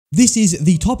This is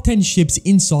the top 10 ships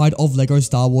inside of LEGO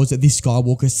Star Wars The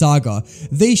Skywalker Saga.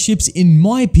 These ships, in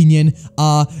my opinion,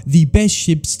 are the best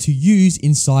ships to use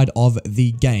inside of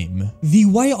the game. The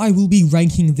way I will be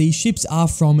ranking these ships are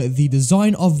from the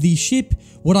design of the ship,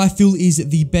 what I feel is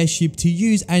the best ship to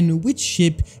use, and which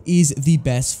ship is the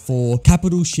best for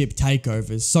capital ship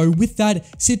takeovers. So with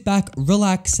that, sit back,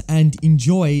 relax, and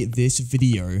enjoy this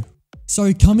video.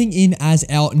 So coming in as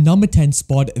our number 10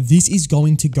 spot, this is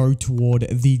going to go toward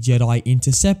the Jedi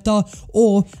Interceptor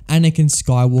or Anakin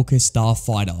Skywalker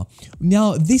Starfighter.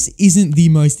 Now, this isn't the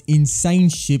most insane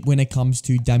ship when it comes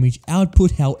to damage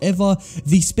output, however,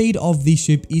 the speed of the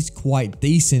ship is quite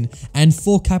decent, and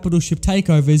for capital ship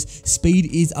takeovers,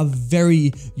 speed is a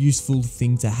very useful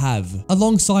thing to have.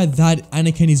 Alongside that,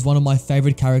 Anakin is one of my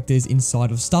favorite characters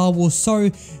inside of Star Wars, so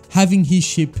having his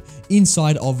ship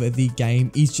inside of the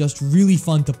game is just really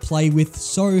fun to play with.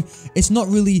 So it's not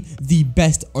really the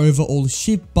best overall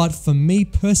ship, but for me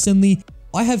personally,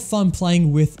 I have fun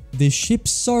playing with this ship,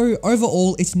 so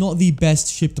overall it's not the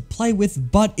best ship to play with,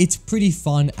 but it's pretty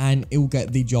fun and it will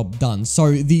get the job done.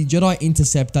 So the Jedi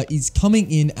Interceptor is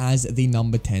coming in as the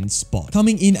number 10 spot.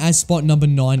 Coming in as spot number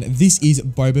 9, this is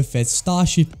Boba Fett's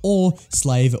Starship or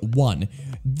Slave 1.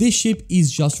 This ship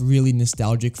is just really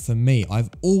nostalgic for me. I've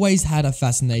always had a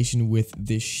fascination with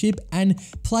this ship, and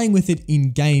playing with it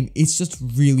in game, it's just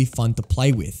really fun to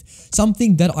play with.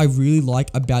 Something that I really like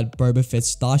about Boba Fett's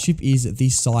Starship is the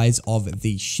size of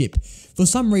the ship. For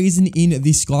some reason in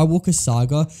the Skywalker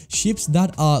Saga, ships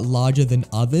that are larger than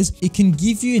others, it can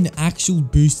give you an actual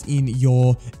boost in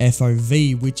your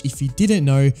FOV, which if you didn't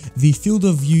know, the field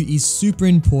of view is super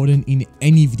important in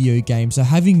any video game. So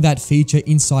having that feature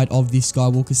inside of the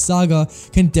Skywalker Saga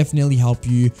can definitely help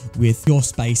you with your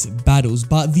space battles.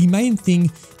 But the main thing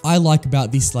I like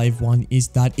about this Slave 1 is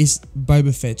that it's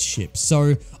Boba Fett's ship.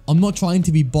 So I'm not trying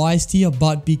to be biased here,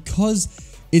 but because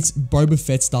it's Boba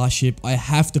Fett's Starship, I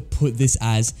have to put this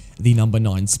as the number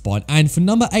 9 spot. And for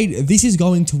number 8, this is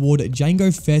going toward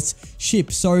Jango Fett's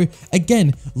ship. So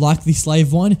again, like the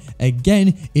Slave 1,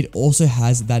 again, it also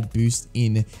has that boost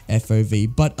in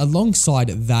FOV. But alongside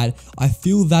that, I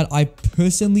feel that I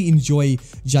personally enjoy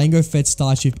Jango Fett's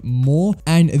Starship more.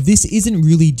 And this isn't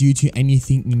really due to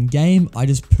anything in game. I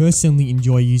just personally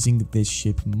enjoy using this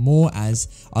ship more, as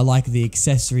I like the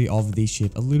accessory of this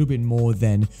ship a little bit more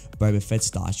than Boba Fett's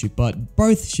Starship. But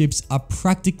both ships are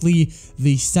practically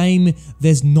the same.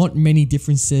 There's not many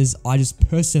differences. I just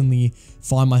personally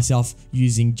find myself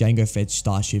using Jango Fett's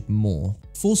Starship more.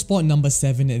 For spot number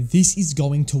 7, this is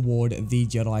going toward the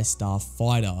Jedi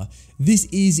Starfighter. This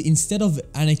is, instead of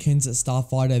Anakin's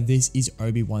Starfighter, this is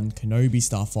Obi-Wan Kenobi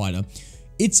Starfighter.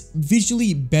 It's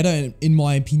visually better in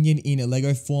my opinion in a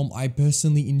LEGO form. I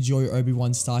personally enjoy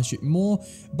Obi-Wan's Starship more,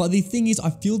 but the thing is, I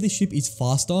feel this ship is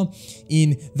faster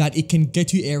in that it can get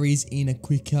to areas in a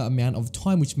quicker amount of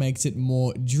time, which makes it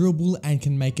more durable and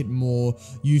can make it more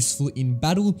useful in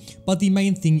battle. But the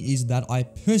main thing is that I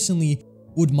personally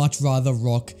would much rather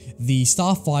rock the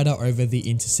Starfighter over the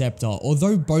Interceptor.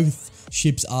 Although both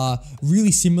ships are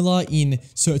really similar in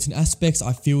certain aspects,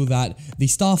 I feel that the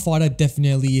Starfighter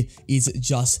definitely is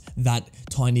just that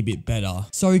tiny bit better.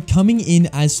 So coming in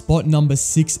as spot number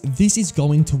 6, this is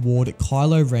going toward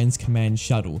Kylo Ren's command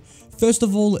shuttle. First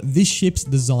of all, this ship's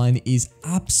design is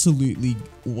absolutely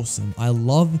awesome. I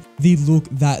love the look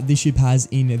that this ship has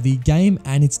in the game,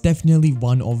 and it's definitely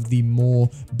one of the more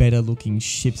better looking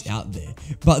ships out there.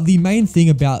 But the main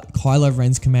thing about Kylo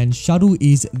Ren's command shuttle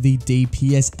is the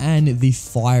DPS and the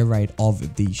fire rate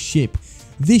of the ship.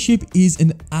 This ship is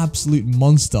an absolute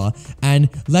monster, and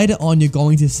later on you're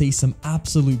going to see some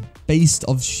absolute beast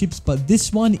of ships, but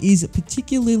this one is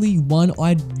particularly one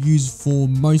I'd use for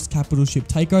most capital ship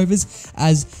takeovers,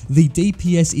 as the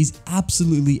DPS is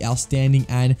absolutely outstanding,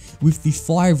 and with the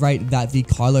fire rate that the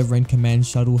Kylo Ren command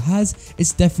shuttle has,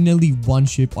 it's definitely one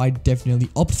ship I'd definitely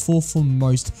opt for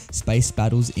most space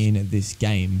battles in this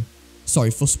game. So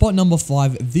for spot number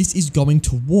 5, this is going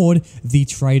toward the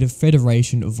Trader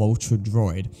Federation Vulture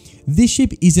Droid. This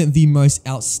ship isn't the most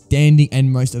outstanding and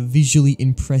most visually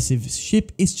impressive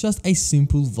ship, it's just a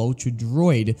simple Vulture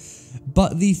Droid.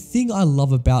 But the thing I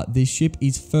love about this ship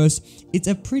is, first, it's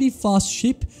a pretty fast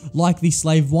ship. Like the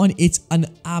Slave 1, it's an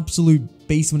absolute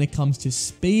beast when it comes to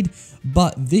speed,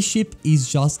 but this ship is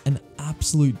just an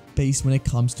absolute beast when it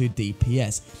comes to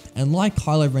DPS. And like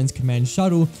Kylo Ren's command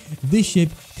shuttle, this ship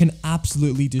can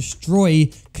absolutely destroy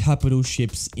capital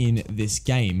ships in this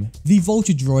game. The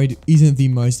Vulture Droid isn't the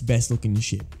most best looking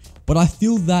ship, but I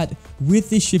feel that with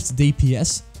this ship's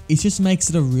DPS, it just makes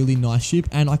it a really nice ship,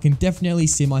 and I can definitely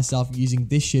see myself using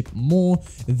this ship more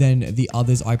than the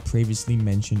others I previously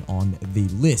mentioned on the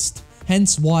list.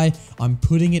 hence why I'm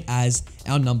putting it as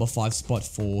our number 5 spot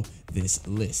for this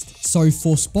list. So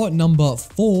for spot number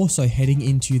 4, so heading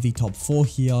into the top 4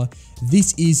 here,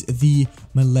 this is the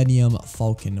Millennium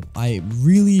Falcon. I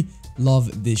really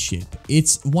love this ship.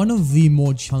 It's one of the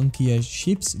more chunkier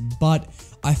ships, but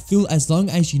I feel as long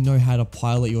as you know how to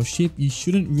pilot your ship, you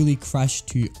shouldn't really crash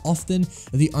too often.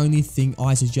 The only thing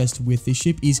I suggest with this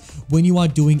ship is when you are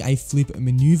doing a flip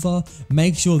maneuver,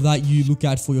 make sure that you look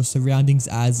out for your surroundings,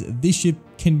 as this ship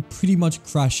can pretty much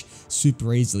crash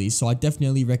super easily. So I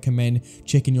definitely recommend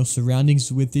checking your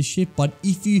surroundings with this ship. But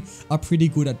if you are pretty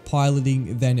good at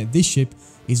piloting, then this ship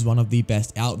is one of the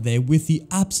best out there. With the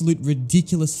absolute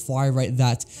ridiculous fire rate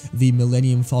that the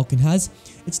Millennium Falcon has,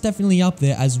 it's definitely up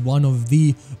there as one of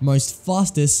the most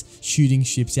fastest shooting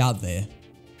ships out there.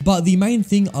 But the main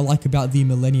thing I like about the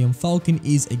Millennium Falcon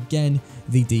is, again,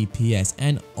 the DPS,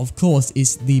 and of course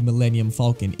it's the Millennium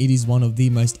Falcon. It is one of the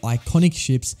most iconic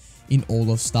ships in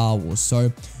all of Star Wars.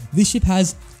 So this ship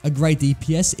has a great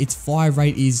DPS, its fire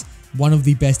rate is one of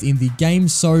the best in the game.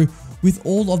 So with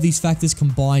all of these factors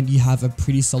combined, you have a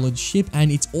pretty solid ship,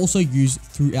 and it's also used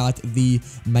throughout the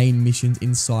main missions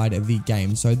inside of the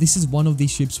game. So this is one of the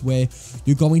ships where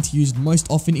you're going to use most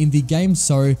often in the game.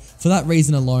 So for that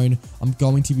reason alone, I'm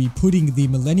going to be putting the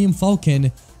Millennium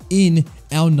Falcon in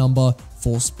our number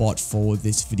 4 spot for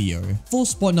this video. For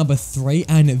spot number 3,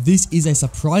 and this is a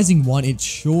surprising one, it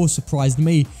sure surprised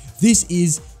me. This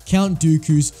is Count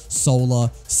Dooku's Solar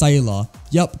Sailor.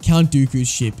 Yep, Count Dooku's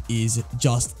ship is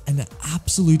just an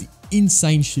absolute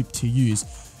insane ship to use.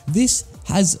 This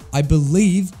has, I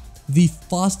believe, the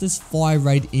fastest fire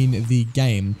rate in the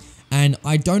game. And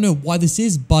I don't know why this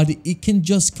is, but it can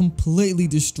just completely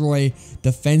destroy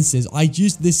defenses. I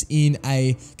used this in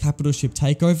a capital ship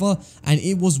takeover, and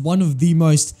it was one of the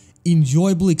most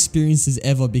enjoyable experiences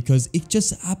ever, because it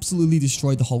just absolutely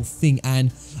destroyed the whole thing.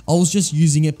 And I was just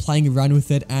using it, playing around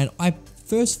with it, and I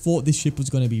first thought this ship was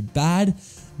going to be bad,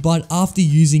 but after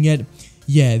using it,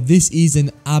 yeah, this is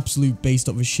an absolute beast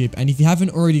of a ship. And if you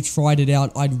haven't already tried it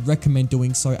out, I'd recommend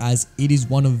doing so, as it is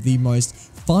one of the most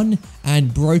fun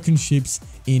and broken ships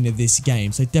in this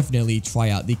game. So definitely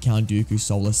try out the Count Dooku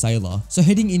Solar Sailor. So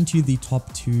heading into the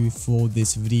top 2 for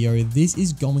this video, this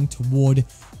is going toward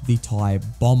the TIE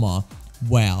Bomber.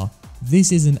 Wow,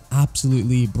 this is an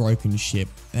absolutely broken ship,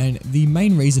 and the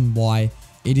main reason why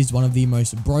it is one of the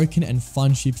most broken and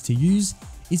fun ships to use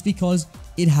is because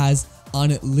it has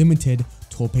unlimited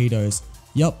torpedoes.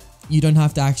 Yup, you don't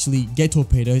have to actually get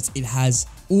torpedoes, it has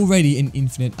already an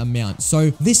infinite amount.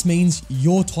 So this means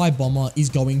your TIE Bomber is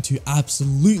going to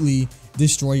absolutely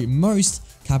destroy most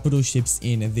capital ships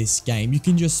in this game. You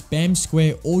can just spam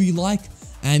square all you like,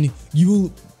 and you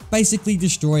will basically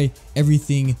destroy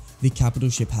everything the capital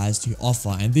ship has to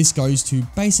offer. And this goes to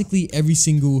basically every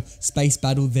single space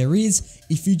battle there is.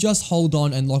 If you just hold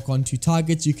on and lock on to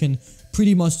targets, you can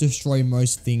pretty much destroy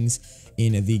most things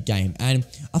in the game. And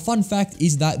a fun fact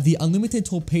is that the unlimited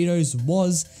torpedoes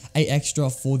was a extra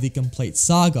for the complete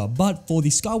saga, but for the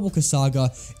Skywalker Saga,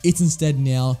 it's instead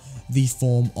now the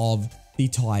form of the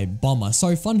TIE Bomber.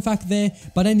 So fun fact there.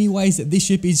 But anyways, this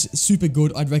ship is super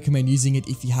good. I'd recommend using it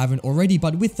if you haven't already.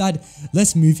 But with that,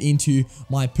 let's move into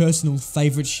my personal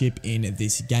favorite ship in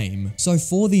this game. So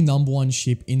for the number 1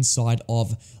 ship inside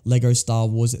of LEGO Star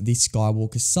Wars The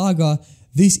Skywalker Saga,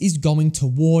 this is going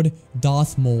toward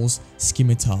Darth Maul's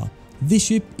Scimitar. This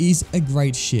ship is a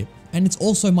great ship, and it's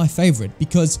also my favorite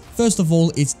because, first of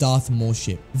all, it's Darth Maul's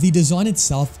ship. The design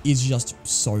itself is just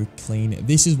so clean.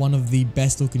 This is one of the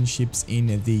best looking ships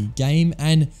in the game,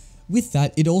 and with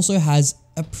that, it also has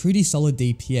a pretty solid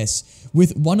DPS.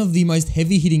 With one of the most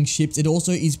heavy hitting ships, it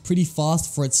also is pretty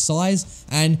fast for its size,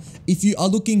 and if you are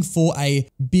looking for a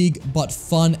big but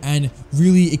fun and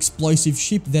really explosive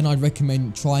ship, then I'd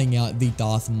recommend trying out the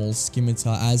Darth Maul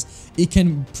Scimitar, as it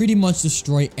can pretty much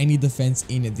destroy any defense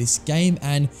in this game.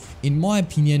 And in my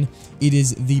opinion, it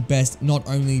is the best, not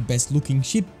only best looking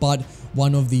ship, but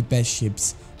one of the best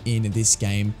ships in this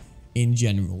game in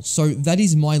general. So that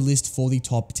is my list for the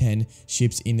top 10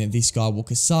 ships in the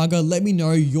Skywalker Saga. Let me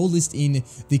know your list in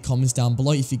the comments down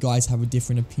below if you guys have a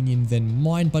different opinion than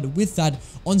mine. But with that,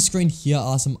 on screen here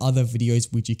are some other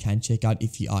videos which you can check out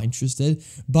if you are interested.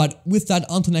 But with that,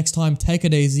 until next time, take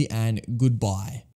it easy and goodbye.